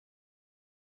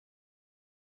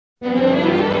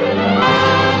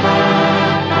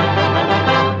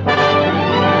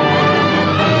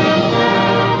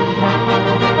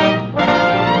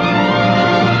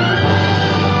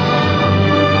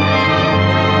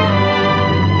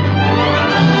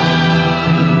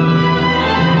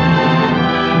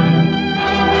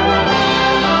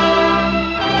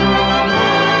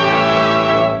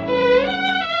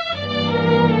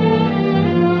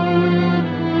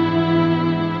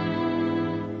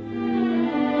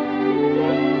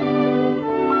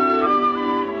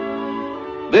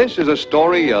This is a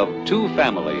story of two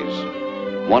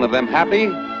families, one of them happy,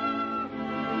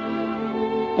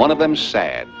 one of them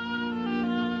sad.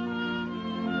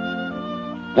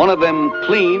 One of them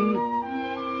clean,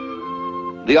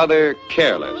 the other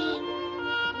careless.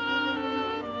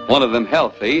 One of them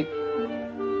healthy,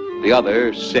 the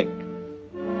other sick.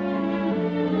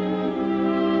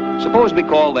 Suppose we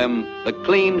call them the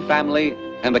clean family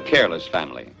and the careless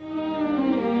family.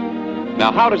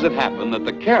 Now, how does it happen that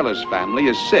the careless family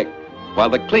is sick while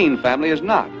the clean family is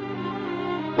not?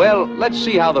 Well, let's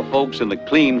see how the folks in the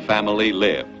clean family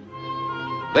live.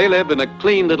 They live in a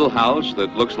clean little house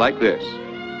that looks like this.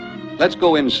 Let's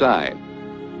go inside.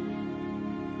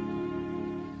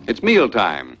 It's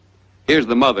mealtime. Here's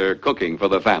the mother cooking for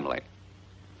the family.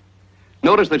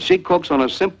 Notice that she cooks on a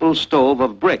simple stove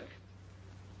of brick.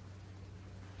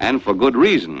 And for good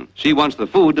reason. She wants the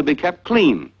food to be kept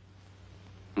clean.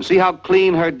 And see how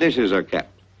clean her dishes are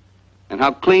kept, and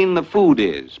how clean the food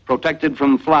is, protected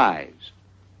from flies.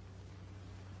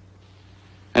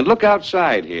 And look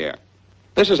outside here.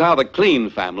 This is how the clean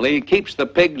family keeps the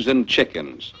pigs and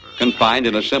chickens, confined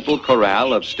in a simple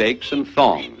corral of stakes and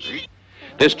thongs.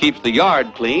 This keeps the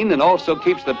yard clean and also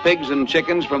keeps the pigs and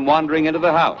chickens from wandering into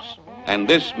the house. And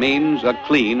this means a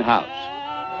clean house.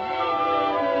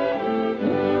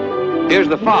 Here's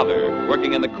the father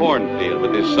working in the cornfield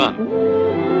with his son.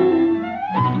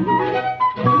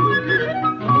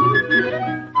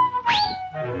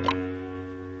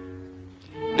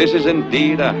 This is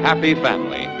indeed a happy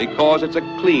family because it's a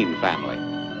clean family.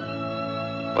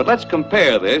 But let's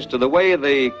compare this to the way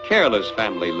the careless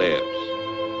family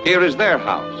lives. Here is their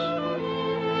house.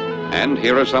 And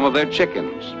here are some of their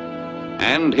chickens.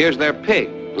 And here's their pig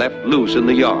left loose in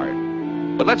the yard.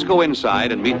 But let's go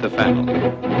inside and meet the family.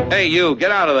 Hey, you, get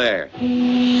out of there.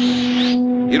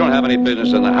 You don't have any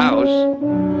business in the house.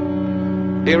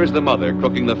 Here is the mother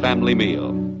cooking the family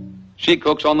meal. She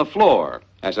cooks on the floor,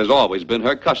 as has always been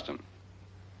her custom.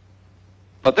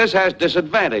 But this has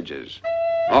disadvantages.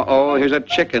 Uh-oh, here's a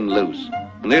chicken loose.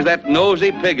 And there's that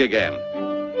nosy pig again.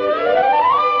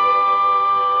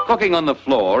 Cooking on the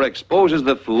floor exposes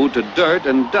the food to dirt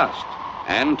and dust,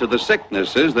 and to the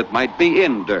sicknesses that might be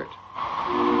in dirt.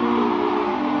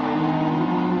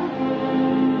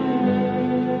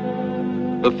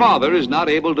 The father is not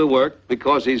able to work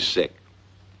because he's sick.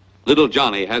 Little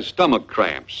Johnny has stomach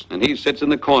cramps, and he sits in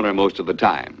the corner most of the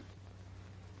time.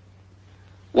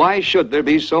 Why should there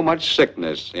be so much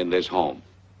sickness in this home?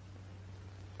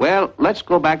 Well, let's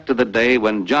go back to the day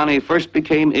when Johnny first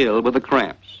became ill with the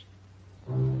cramps.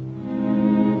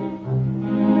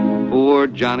 Poor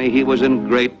Johnny, he was in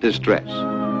great distress.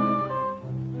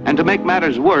 And to make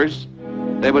matters worse,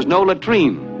 there was no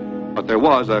latrine, but there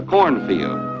was a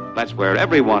cornfield. That's where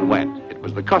everyone went. It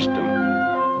was the custom.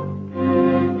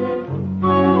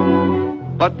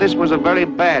 But this was a very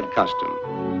bad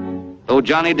custom. Though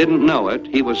Johnny didn't know it,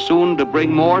 he was soon to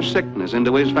bring more sickness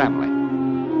into his family.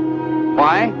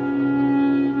 Why?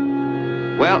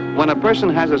 Well, when a person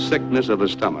has a sickness of the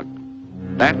stomach,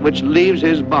 that which leaves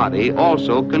his body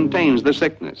also contains the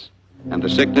sickness, and the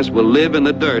sickness will live in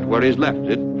the dirt where he's left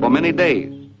it for many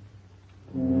days.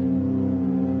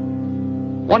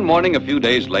 One morning, a few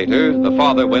days later, the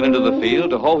father went into the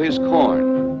field to hoe his corn.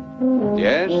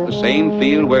 Yes, the same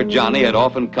field where Johnny had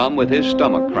often come with his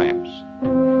stomach cramps.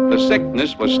 The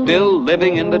sickness was still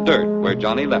living in the dirt where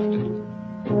Johnny left it.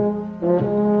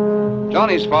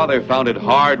 Johnny's father found it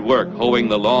hard work hoeing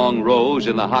the long rows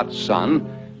in the hot sun,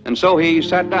 and so he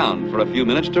sat down for a few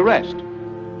minutes to rest.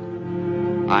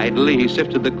 Idly, he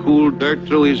sifted the cool dirt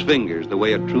through his fingers the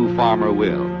way a true farmer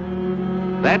will.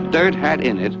 That dirt had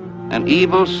in it an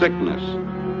evil sickness,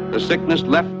 the sickness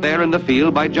left there in the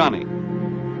field by Johnny.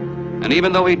 And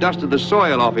even though he dusted the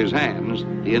soil off his hands,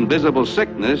 the invisible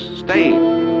sickness stayed.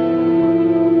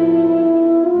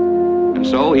 And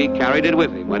so he carried it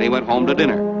with him when he went home to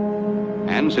dinner.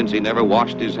 And since he never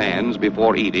washed his hands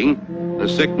before eating, the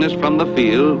sickness from the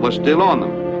field was still on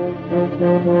them.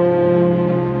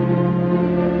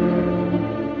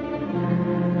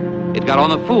 It got on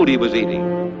the food he was eating.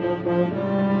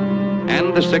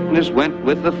 And the sickness went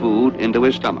with the food into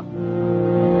his stomach.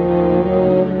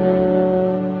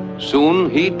 Soon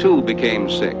he too became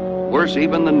sick, worse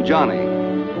even than Johnny.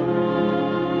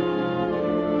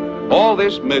 All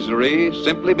this misery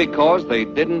simply because they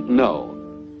didn't know.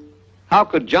 How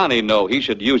could Johnny know he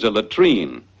should use a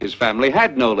latrine? His family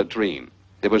had no latrine.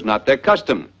 It was not their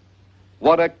custom.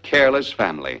 What a careless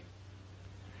family.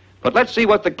 But let's see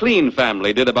what the clean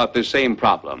family did about this same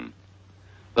problem.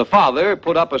 The father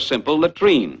put up a simple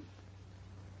latrine.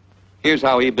 Here's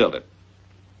how he built it.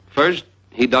 First,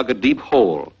 he dug a deep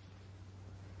hole.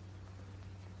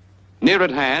 Near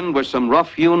at hand were some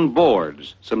rough-hewn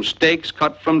boards, some stakes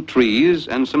cut from trees,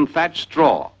 and some thatched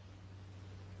straw.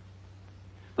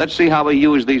 Let's see how he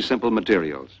used these simple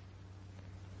materials.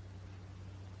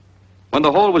 When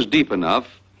the hole was deep enough,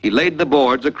 he laid the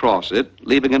boards across it,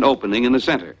 leaving an opening in the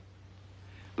center.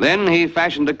 Then he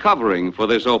fashioned a covering for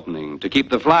this opening to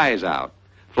keep the flies out.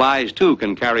 Flies, too,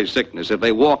 can carry sickness if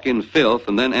they walk in filth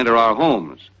and then enter our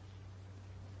homes.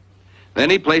 Then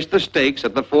he placed the stakes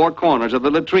at the four corners of the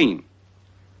latrine.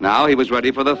 Now he was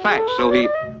ready for the thatch, so he...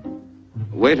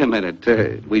 Wait a minute.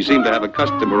 We seem to have a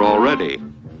customer already.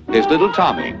 It's little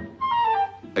Tommy.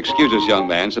 Excuse us, young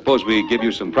man. Suppose we give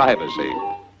you some privacy.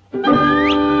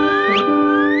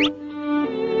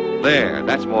 There,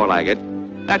 that's more like it.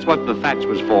 That's what the thatch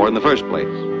was for in the first place.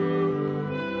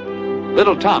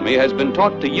 Little Tommy has been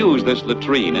taught to use this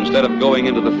latrine instead of going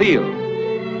into the field.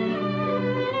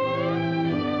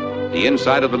 The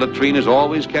inside of the latrine is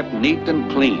always kept neat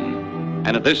and clean,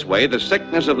 and in this way the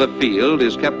sickness of the field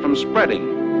is kept from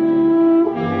spreading.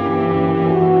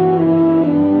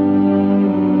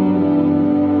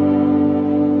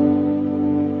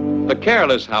 The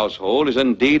careless household is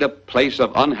indeed a place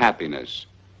of unhappiness.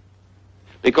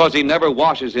 Because he never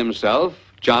washes himself,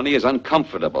 Johnny is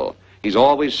uncomfortable. He's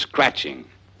always scratching.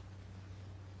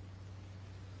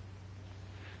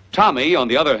 Tommy, on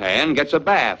the other hand, gets a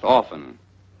bath often.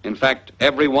 In fact,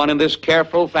 everyone in this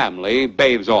careful family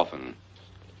bathes often.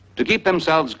 To keep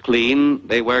themselves clean,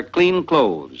 they wear clean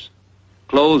clothes.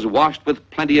 Clothes washed with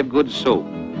plenty of good soap.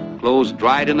 Clothes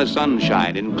dried in the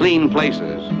sunshine, in clean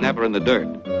places, never in the dirt.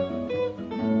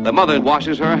 The mother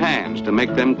washes her hands to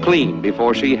make them clean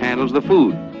before she handles the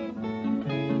food.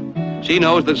 She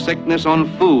knows that sickness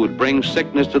on food brings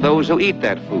sickness to those who eat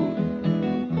that food.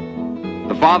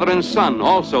 The father and son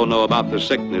also know about the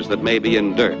sickness that may be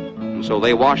in dirt, and so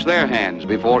they wash their hands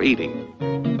before eating.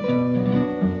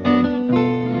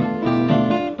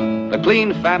 The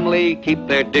clean family keep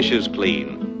their dishes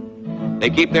clean. They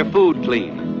keep their food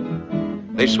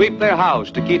clean. They sweep their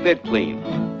house to keep it clean.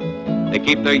 They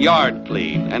keep their yard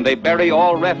clean, and they bury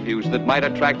all refuse that might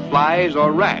attract flies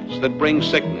or rats that bring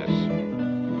sickness.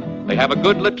 They have a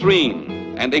good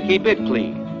latrine, and they keep it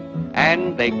clean,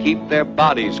 and they keep their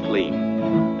bodies clean.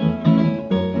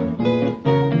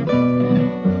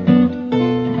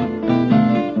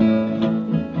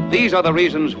 These are the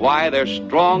reasons why they're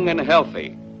strong and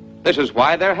healthy. This is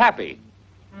why they're happy.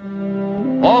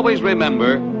 Always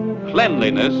remember,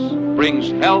 cleanliness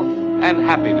brings health and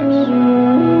happiness.